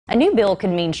A new bill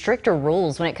could mean stricter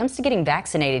rules when it comes to getting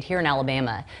vaccinated here in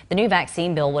Alabama. The new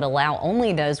vaccine bill would allow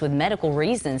only those with medical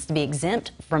reasons to be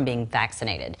exempt from being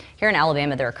vaccinated. Here in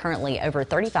Alabama, there are currently over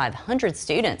 3,500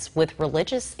 students with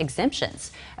religious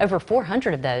exemptions. Over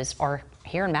 400 of those are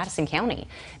here in Madison County.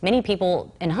 Many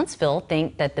people in Huntsville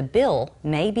think that the bill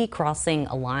may be crossing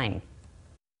a line.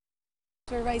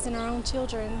 We're raising our own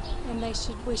children, and we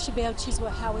should be able to choose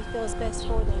how we feel is best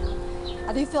for them.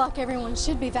 I do feel like everyone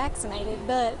should be vaccinated,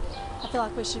 but I feel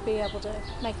like we should be able to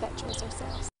make that choice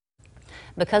ourselves.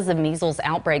 Because of measles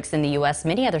outbreaks in the U.S.,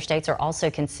 many other states are also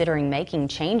considering making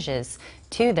changes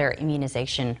to their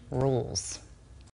immunization rules.